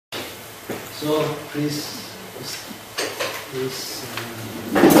So please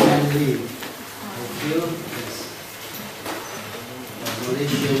Man Lee, thank you.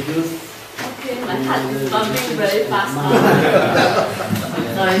 Malaysia youth. Okay, my heart is bumping very fast now.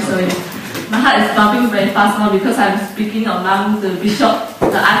 Sorry. My heart is bumping very fast now because I'm speaking among the bishop,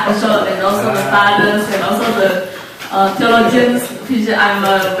 the archbishop, and also the fathers, and also the theologians. I'm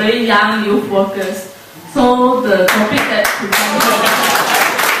a very young youth worker. So the topic that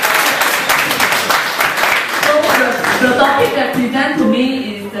the topic that presents to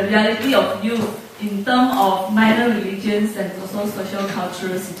me is the reality of youth in terms of minor religions and also social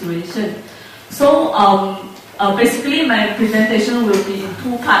cultural situation. So basically my presentation will be in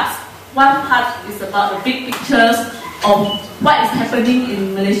two parts. One part is about the big pictures of what is happening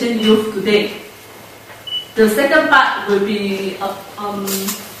in Malaysian youth today. The second part will be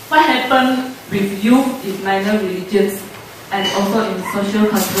what happened with youth in minor religions and also in social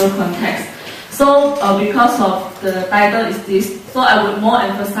cultural context. So because of the title is this, so I would more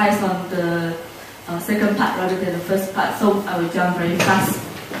emphasize on the second part rather than the first part. So I will jump very fast.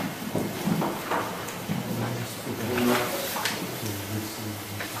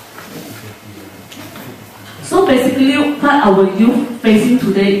 So basically what our youth facing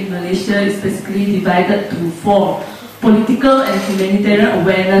today in Malaysia is basically divided to four: political and humanitarian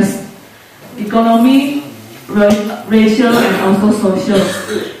awareness, economy, racial, and also social.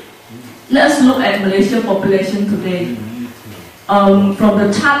 Let's look at Malaysian population today. From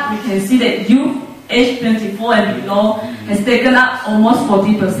the chart, we can see that youth age 24 and below has taken up almost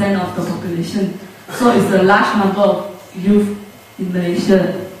 40% of the population. So it's a large number of youth in Malaysia.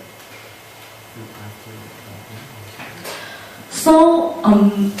 So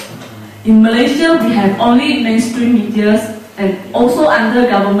in Malaysia, we have only mainstream media, and also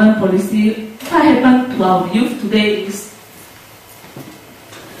under government policy, what happened to our youth today is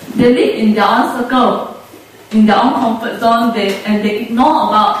they live in their own circle, in their own comfort zone, and they ignore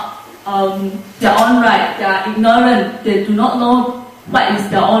about their own right. They are ignorant. They do not know what is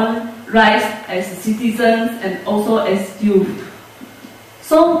their own rights as citizens and also as youth.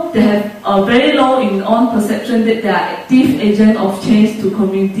 So they have a very low in own perception that they are active agents of change to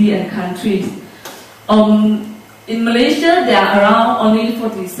community and countries. In Malaysia, there are around only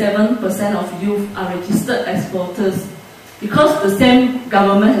 47% of youth are registered as voters, because the same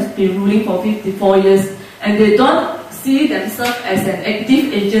government has been ruling for 54 years, and they don't see themselves as an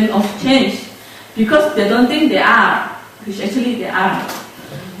active agent of change, because they don't think they are, which actually they are.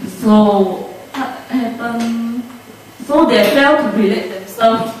 So what happened? So they fail to relate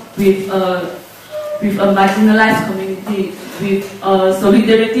themselves with a marginalized community, with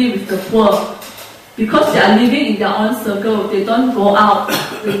solidarity with the poor, because they are living in their own circle. They don't go out.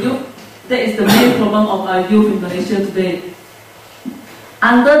 The youth, that is the main problem of our youth in Malaysia today.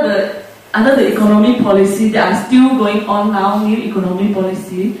 Under the economic policy that are still going on now, new economic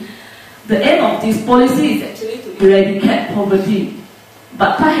policy, the aim of this policy is actually to eradicate poverty.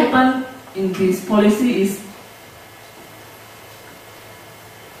 But what happened in this policy is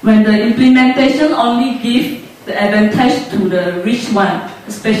when the implementation only gives the advantage to the rich one,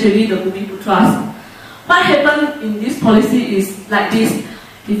 especially the Bumiputras. What happened in this policy is like this: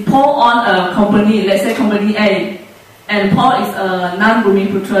 if Paul on a company, let's say company A, and Paul is a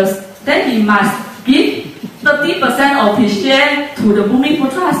non-Bumiputras, then he must give 30% of his share to the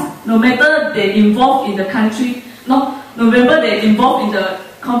Bumiputras, no matter they involved in the country, no matter they involved in the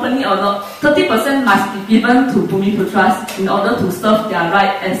company or not. 30% must be given to Bumiputras in order to serve their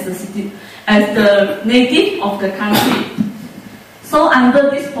right as the native of the country. So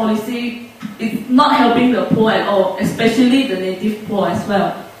under this policy, it's not helping the poor at all, especially the native poor as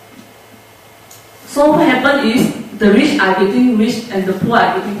well. So what happened is the rich are getting rich and the poor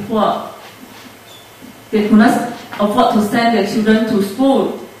are getting poor. They could not afford to send their children to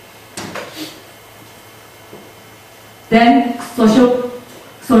school. Then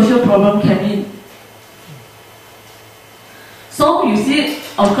social problem came in. So you see,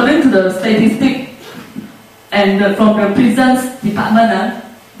 according to the statistic and from the prisons department,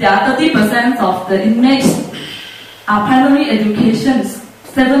 there are 30% of the inmates are primary educations.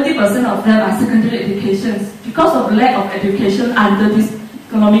 70% of them are secondary educations. Because of lack of education under this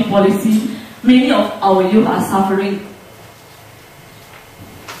economic policy, many of our youth are suffering.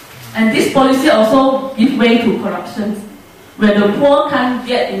 And this policy also gives way to corruption. When the poor can't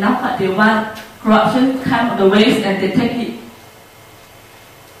get enough what they want, corruption comes the ways and they take it.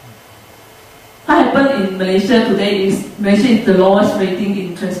 What happened in Malaysia today is Malaysia is the lowest rating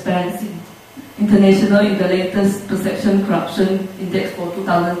in transparency international in the latest Perception Corruption Index for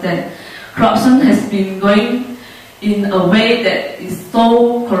 2010. Corruption has been going in a way that is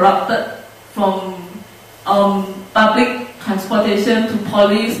so corrupted from public transportation to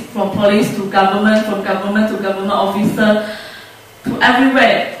police, from police to government, from government to government officer, to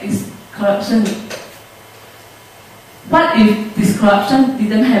everywhere is corruption. What if this corruption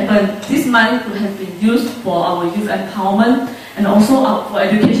didn't happen? This money could have been used for our youth empowerment and also for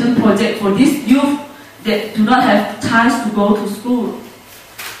education project for these youth that do not have chance to go to school.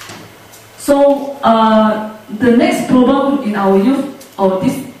 So the next problem in our youth, or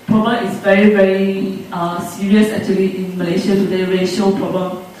this problem is very, very serious actually in Malaysia today, racial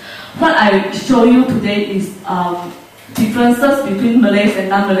problem. What I show you today is differences between Malays and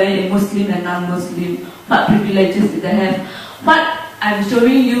non-Malay, and Muslim and non-Muslim. What privileges did they have? What I'm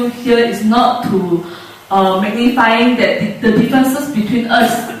showing you here is not to magnifying that the differences between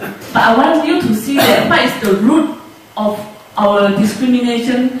us, but I want you to see that what is the root of our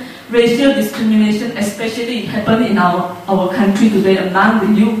discrimination, racial discrimination, especially happening in our country today among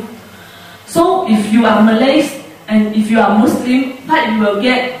the youth. So if you are Malays and if you are Muslim, what you will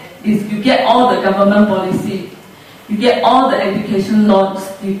get is you get all the government policy, you get all the education loans,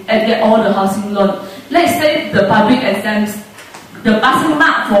 you get all the housing loan. Let's say the public exams, the passing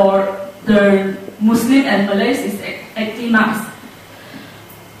mark for the Muslim and Malays is 80 marks.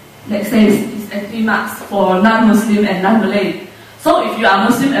 Let's say it's 80 marks for non-Muslim and non-Malay. So if you are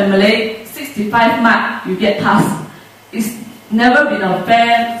Muslim and Malay, 65 marks you get passed. It's never been a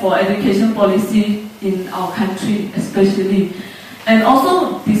fair for education policy in our country, especially. And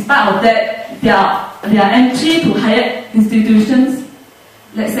also, despite of that, their entry to higher institutions,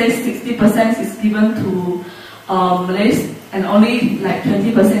 let's say 60% is given to Malays and only like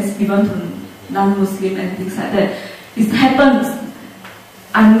 20% is given to non-Muslim and things like that. It happens.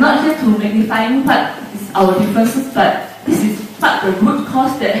 I'm not here to magnify what is our differences, but this is what the root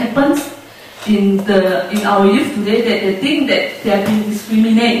cause that happens in our youth today, that they think that they are being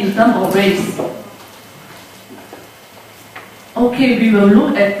discriminated in terms of race. Okay, we will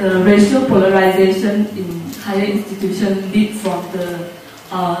look at the racial polarization in higher institutions lead from the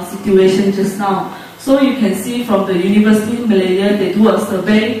situation just now. So you can see from the University of Malaysia, they do a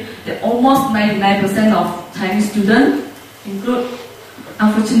survey that almost 99% of Chinese students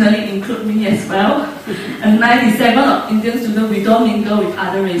unfortunately include me as well, and 97% of Indian students, we don't mingle with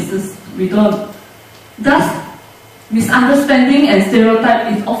other races. We don't. Thus, misunderstanding and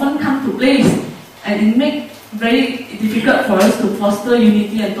stereotype is often come to place, and it makes very difficult for us to foster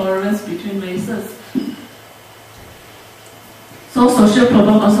unity and tolerance between races. So social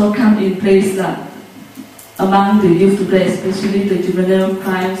problems also come in place among the youth today, especially the juvenile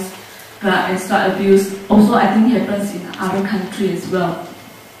crimes, drug and drug abuse. Also, I think happens in other countries as well.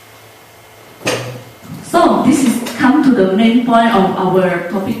 So this is come to the main point of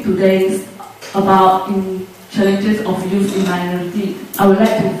our topic today, about challenges of youth in minority. I would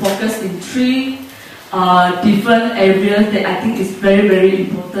like to focus in three different areas that I think is very, very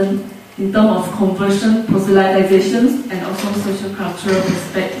important in terms of conversion, proselytization, and also social cultural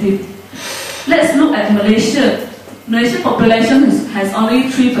perspective. Let's look at Malaysia. Malaysian population has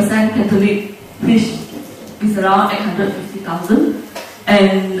only 3% Catholic, which is around 850,000,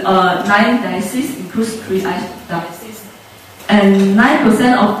 and 9 dioceses, includes 3 dioceses, and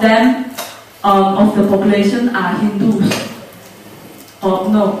 9% of them of the population are Hindus,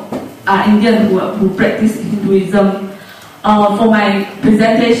 are Indian who practice Hinduism. For my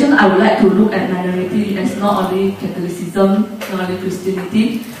presentation, I would like to look at minority as not only Catholicism, not only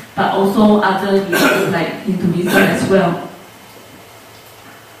Christianity, but also other religions like Hinduism as well.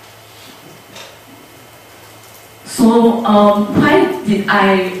 So why did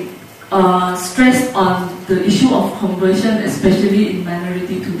I stress on the issue of conversion, especially in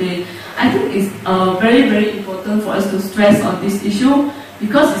minority today? I think it's very, very important for us to stress on this issue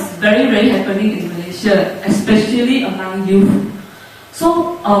because it's very, very happening in Malaysia, especially among youth.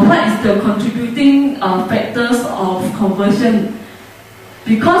 So what is the contributing factors of conversion?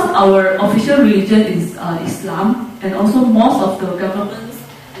 Because our official religion is Islam, and also most of the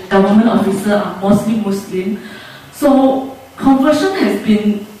government officers are mostly Muslim, so conversion has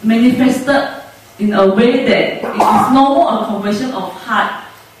been manifested in a way that it is no more a conversion of heart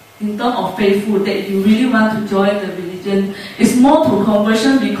in terms of faithful, that you really want to join the religion. It's more to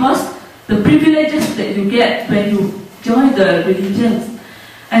conversion because the privileges that you get when you join the religions.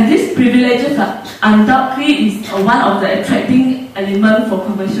 And these privileges are undoubtedly is one of the attracting elements for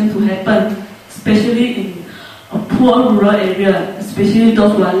conversion to happen, especially in a poor rural area, especially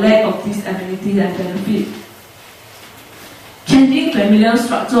those who are lack of these amenities and benefits. Changing familial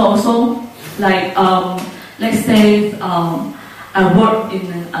structure also, like let's say I work in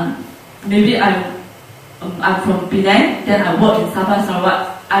maybe I'm from Penang, then I work in Sabah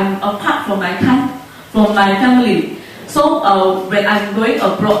Sarawak I'm apart from my family. So when I'm going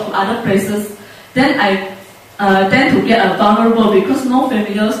abroad to other places, then I tend to get vulnerable because no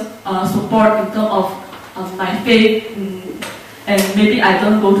familiar support in terms of my faith, and maybe I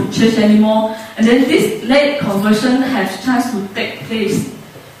don't go to church anymore. And then this late conversion has chance to take place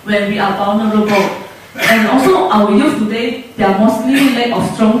when we are vulnerable. And also our youth today, they are mostly lack of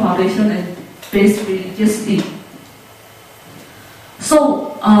strong foundation and based religiously.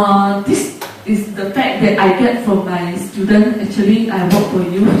 So this is the fact that I get from my student. Actually, I work for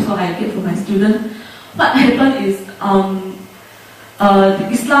youth, so I get from my student. What happened is the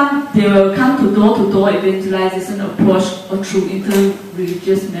Islam, they will come to door evangelization approach or through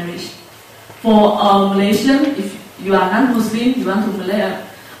inter-religious marriage. For Malaysian, if you are non-Muslim, you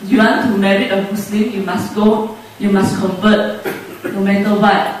want to marry a Muslim, you must convert no matter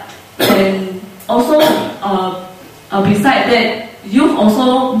what. And also, besides that,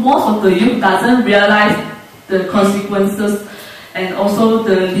 most of the youth doesn't realize the consequences and also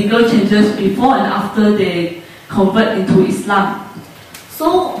the legal changes before and after they convert into Islam.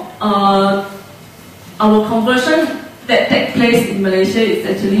 So, our conversion that takes place in Malaysia is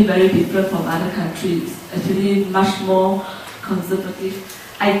actually very different from other countries. Actually, much more conservative.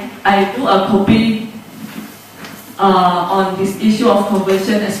 I do a copy on this issue of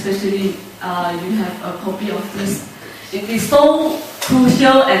conversion, especially you have a copy of this. It is so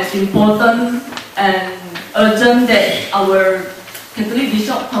crucial and important and urgent that our Catholic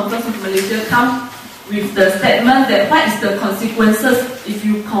Bishop Conference of Malaysia come with the statement that what is the consequences if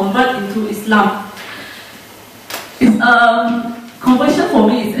you convert into Islam. Conversion for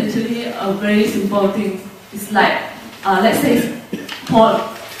me is actually a very simple thing. It's like, let's say Paul,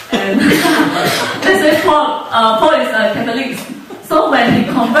 and let's say Paul is a Catholic. So when he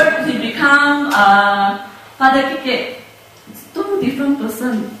convert, he become Father Kike. It's two different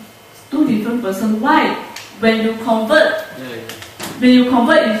person. Why? When you convert, you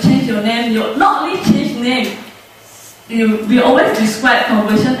change your name. You not only change name. We always describe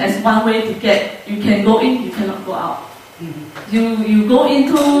conversion as one way to get. You can go in, you cannot go out. You go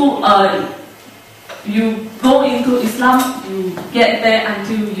into Islam, you get there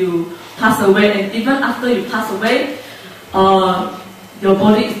until you pass away, and even after you pass away, your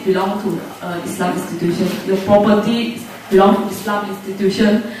body is belong to Islam institution. Your property belong to Islam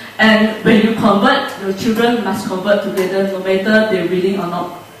institution, and when you convert, your children must convert together, no matter they're willing or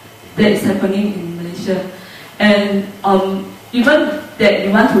not. That is happening in Malaysia, and even that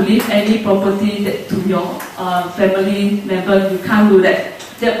you want to leave any property to your family member, you can't do that.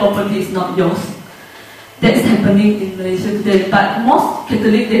 That property is not yours. That is happening in Malaysia today. But most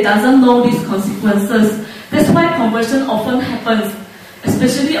Catholics, they doesn't know these consequences. That's why conversion often happens,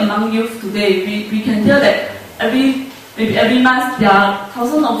 especially among youth today. We can hear that maybe every month there are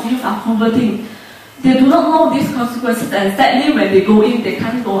thousands of youth are converting. They do not know these consequences, and sadly when they go in, they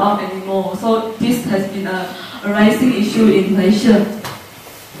can't go out anymore. So this has been a rising issue in Malaysia.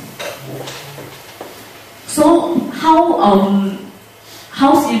 So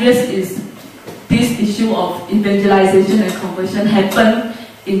how serious is this issue of evangelization and conversion happen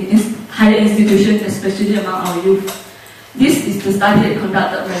in higher institutions, especially among our youth? This is the study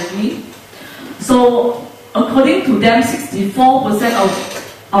conducted by me. So according to them, 64% of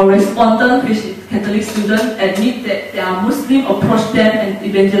our respondents, which is Catholic students, admit that their Muslim approach them and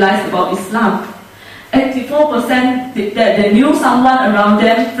evangelize about Islam. 84% that they knew someone around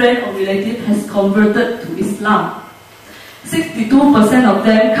them, friend or relative, has converted to Islam. 62% of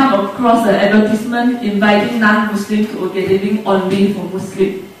them come across an advertisement inviting non-Muslims to a gathering only for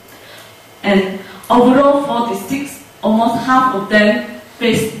Muslims. And overall, 46, almost half of them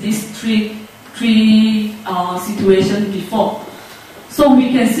faced these three situations before. So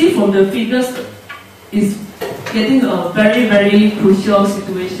we can see from the figures, it's getting a very, very crucial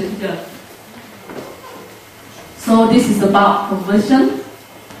situation here. So this is about conversion.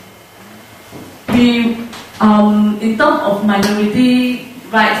 In terms of minority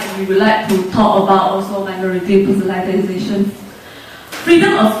rights, we would like to talk about also minority proselytization.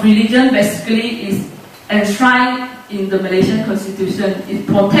 Freedom of religion basically is enshrined in the Malaysian Constitution. It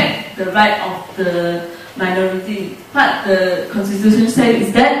protects the right of the minority. What the Constitution says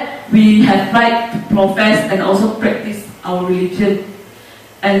is that we have right to profess and also practice our religion.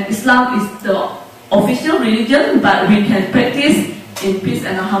 And Islam is the official religion, but we can practice in peace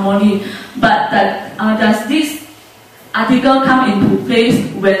and harmony. But does this article come into place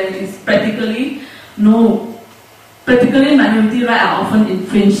when it's practically? No. Practically, minority rights are often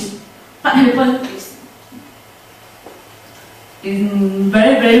infringed. What happened is,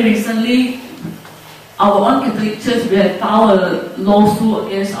 very, very recently, our own Catholic Church, we have filed a lawsuit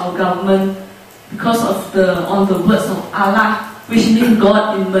against our government because of on the words of Allah, which means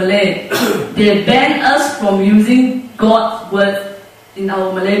God in Malay. They banned us from using God's word in our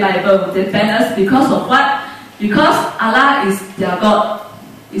Malay Bible. They banned us because of what? Because Allah is their God.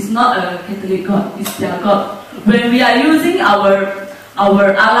 It's not a Catholic God, it's their God. When we are using our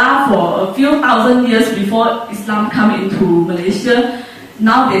Allah for a few thousand years before Islam came into Malaysia,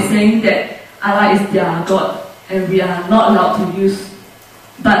 now they're saying that Allah is their God and we are not allowed to use.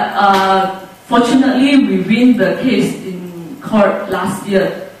 But fortunately, we win the case in court last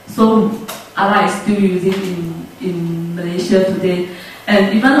year, so Allah is still using in Malaysia today.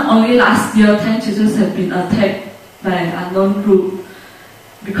 And even only last year, 10 churches have been attacked by an unknown group.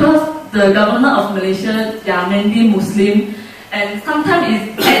 Because the government of Malaysia, they are mainly Muslim, and sometimes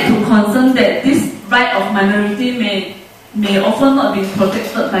it's add to concern that this right of minority may often not be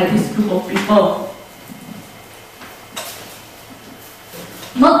protected by this group of people.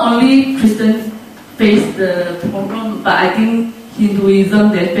 Not only Christians face the problem, but I think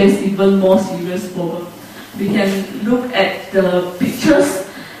Hinduism, they face even more serious problem. We can look at the pictures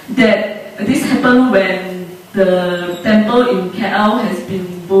that this happened when the temple in KL has been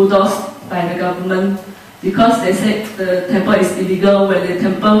bulldozed by the government because they said the temple is illegal when the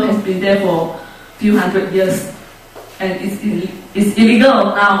temple has been there for a few hundred years and it's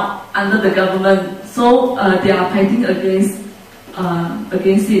illegal now under the government. So they are fighting against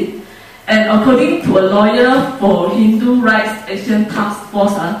it. And according to a lawyer for Hindu Rights Action Task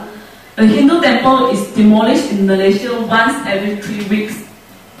Force, a Hindu temple is demolished in Malaysia once every 3 weeks.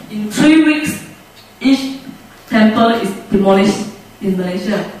 In 3 weeks, each temple is demolished in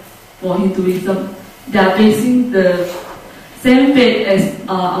Malaysia for Hinduism. They are facing the same fate as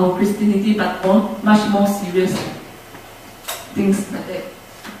our Christianity, but much more serious things like that.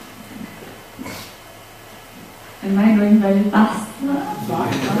 Am I going very fast?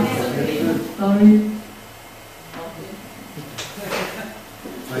 Sorry.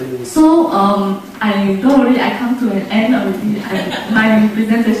 So I come to an end already. My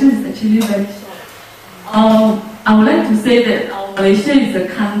presentation is actually very short. I would like to say that Malaysia is a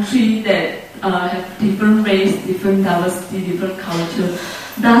country that have different race, different diversity, different culture.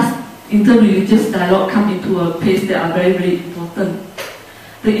 Thus, interreligious dialogue come into a place that are very, very important.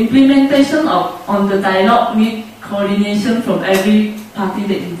 The implementation on the dialogue needs coordination from every party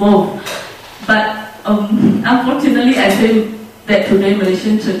that involved. But unfortunately, I say that today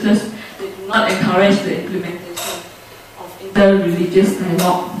Malaysian churches they do not encourage the implementation of interreligious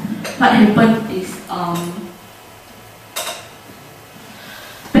dialogue. What happened is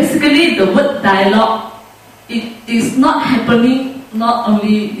basically the word dialogue, it is not happening not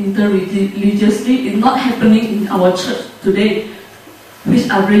only interreligiously, it's not happening in our church today, which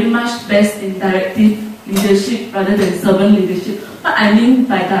are very much based in directive leadership rather than servant leadership. What I mean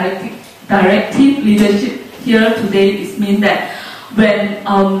by directive leadership here today is mean that when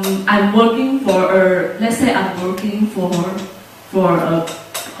I'm working for let's say I'm working for a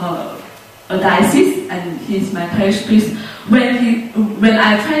diocese and he's my parish priest. When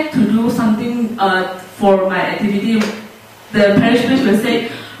I try to do something for my activity, the parish priest will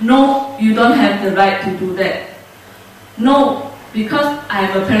say, "No, you don't have the right to do that." No, because I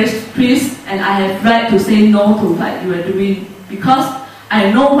am a parish priest and I have right to say no to what you are doing because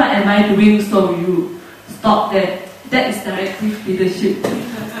I know what am I doing, so you stop that. That is directive leadership.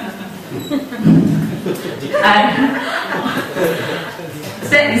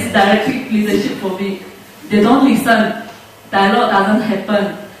 That is directive leadership for me. They don't listen. Dialogue doesn't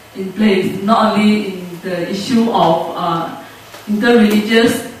happen in place. Not only in the issue of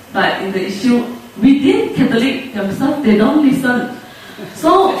interreligious, but in the issue within Catholic themselves, they don't listen.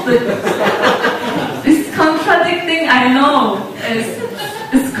 So it's contradicting. I know.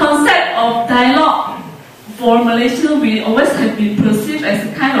 It's concept of dialogue. For Malaysia, we always have been perceived as a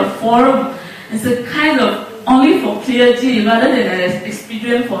kind of forum, as a kind of only for clergy rather than as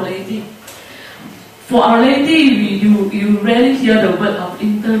experience for laity. For our laity, you rarely hear the word of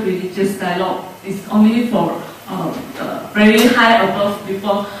interreligious dialogue. It's only for very high above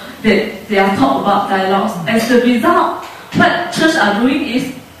people that they are taught about dialogues. As a result, what church are doing is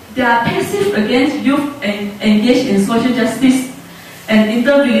they are passive against youth and engaged in social justice and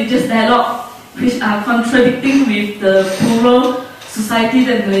interreligious dialogue, which are contradicting with the plural society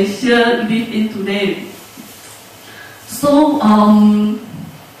that Malaysia live in today. So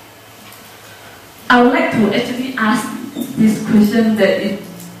I would like to actually ask this question that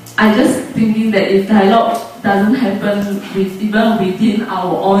I just thinking that if dialogue doesn't happen even within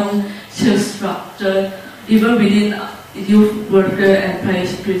our own church structure, even within youth worker and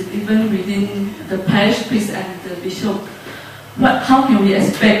parish priest, even within the parish priest and the bishop. How can we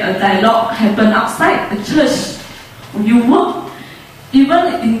expect a dialogue happen outside the church? You work,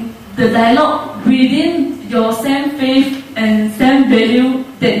 even in the dialogue within your same faith and same value,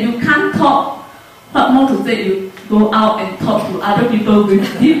 that you can't talk. What more to say? You go out and talk to other people with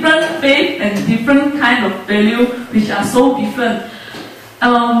different faith and different kind of value, which are so different.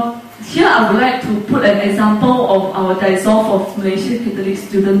 Here I would like to put an example of our dissolve of Malaysian Catholic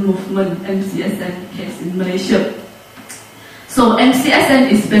Student Movement, MCSN case in Malaysia. So MCSN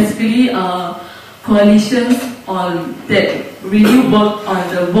is basically a coalition that really work on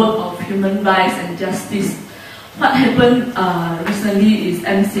the work of human rights and justice. What happened recently is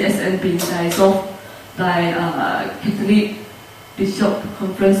MCSN being dissolved by Catholic Bishop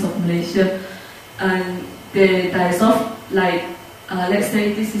Conference of Malaysia, and they dissolved like let's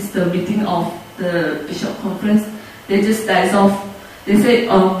say this is the meeting of the Bishop Conference. They just dissolve. They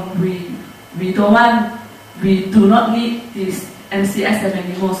say we don't want, we do not need this MCSM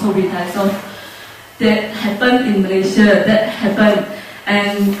anymore, so we dissolve. That happened in Malaysia. That happened,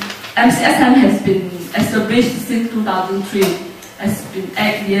 and MCSM has been established since 2003. It's been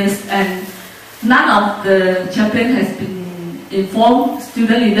 8 years, and none of the champion has been informed.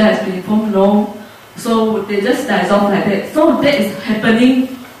 Student leader has been informed. No. So they just dissolve like that. So that is happening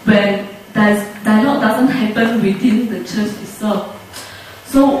when dialogue doesn't happen within the church itself.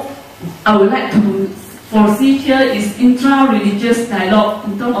 So I would like to foresee here is intra-religious dialogue,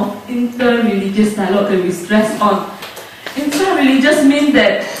 in terms of inter-religious dialogue that we stress on. Intra-religious means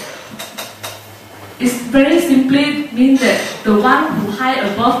that it's very simply means that the one who high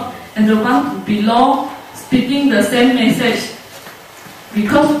above and the one who below speaking the same message,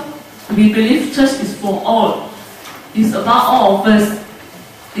 because we believe church is for all. It's about all of us.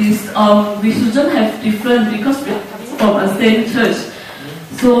 We shouldn't have different because we are coming from the same church.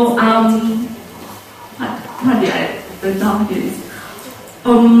 So what did I write down here?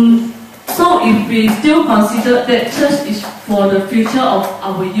 So if we still consider that church is for the future of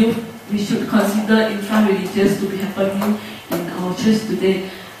our youth, we should consider intra-religious to be happening in our church today.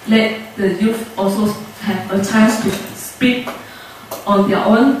 Let the youth also have a chance to speak on their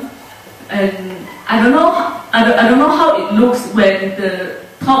own. And I don't know how it looks when the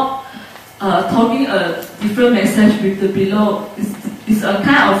top talking a different message with the below. It's a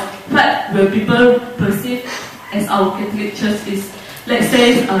kind of what will people perceive as our Catholic church is. Let's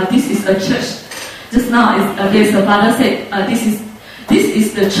say this is a church. Just now there's a father said this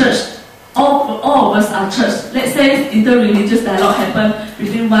is the church. All of us are church. Let's say inter-religious dialogue happen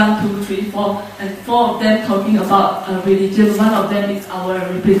between 1, 2, 3, 4, and 4 of them talking about religion. One of them is our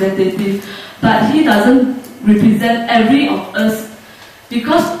representative, but he doesn't represent every of us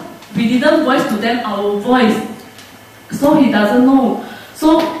because we didn't voice to them our voice, so he doesn't know.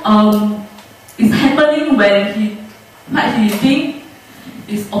 So it's happening when what he think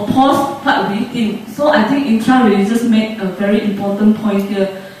is opposed what we think. So I think intra-religious make a very important point here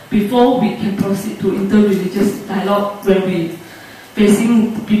before we can proceed to inter-religious dialogue when we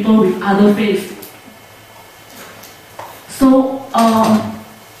facing people with other faiths. So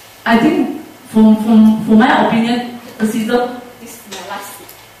I think for my opinion, Catholicism is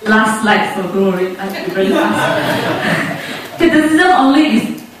my last slide, so don't worry, I'll be very fast. Catholicism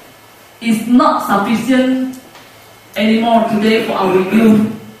only is not sufficient anymore today for our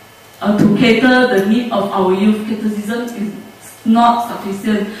youth to cater the need of our youth. Catholicism is not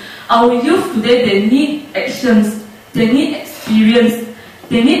sufficient. Our youth today, they need actions, they need experience,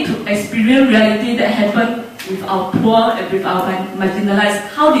 they need to experience reality that happened with our poor and with our marginalized.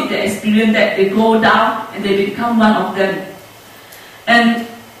 How did they experience that? They go down and they become one of them. And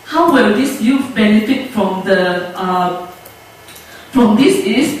how will this youth benefit from this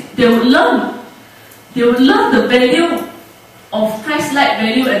is they will learn the value of Christ-like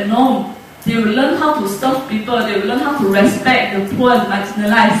value and norm. They will learn how to serve people. They will learn how to respect the poor and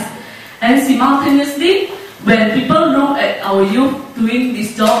marginalized. And simultaneously, when people look at our youth doing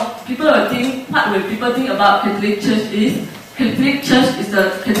this job, people will think, what will people think about Catholic Church is? Catholic Church is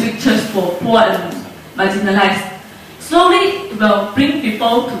the Catholic Church for poor and marginalized. Slowly, we will bring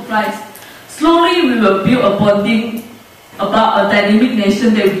people to Christ. Slowly, we will build a bonding about a dynamic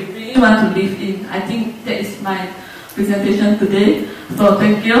nation that we really want to live in. I think that is my presentation today. So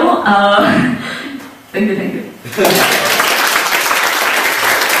thank you. Thank you.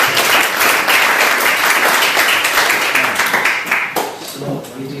 So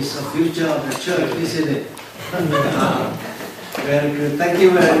it is the future of the church, isn't it? Very good. Thank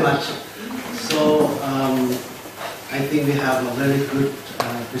you very much. So I think we have a very good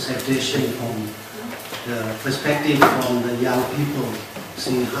presentation from the perspective from the young people,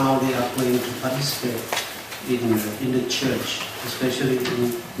 seeing how they are going to participate in the church, especially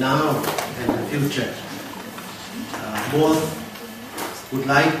in now and the future. Both would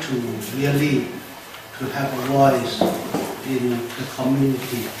like to really to have a voice in the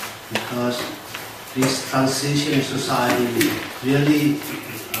community, because this transition society really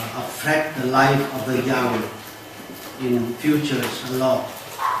affect the life of the young in futures a lot.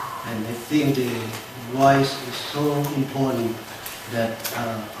 And I think the voice is so important that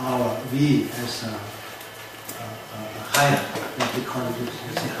we as a higher, that we call it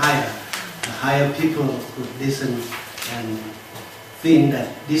as a higher people could listen and think that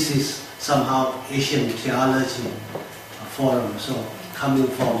this is somehow Asian theology forum. So coming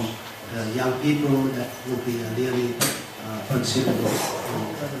from the young people, that would be a really considerable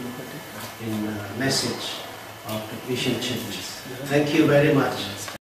in the message of the Asian Church. Thank you very much.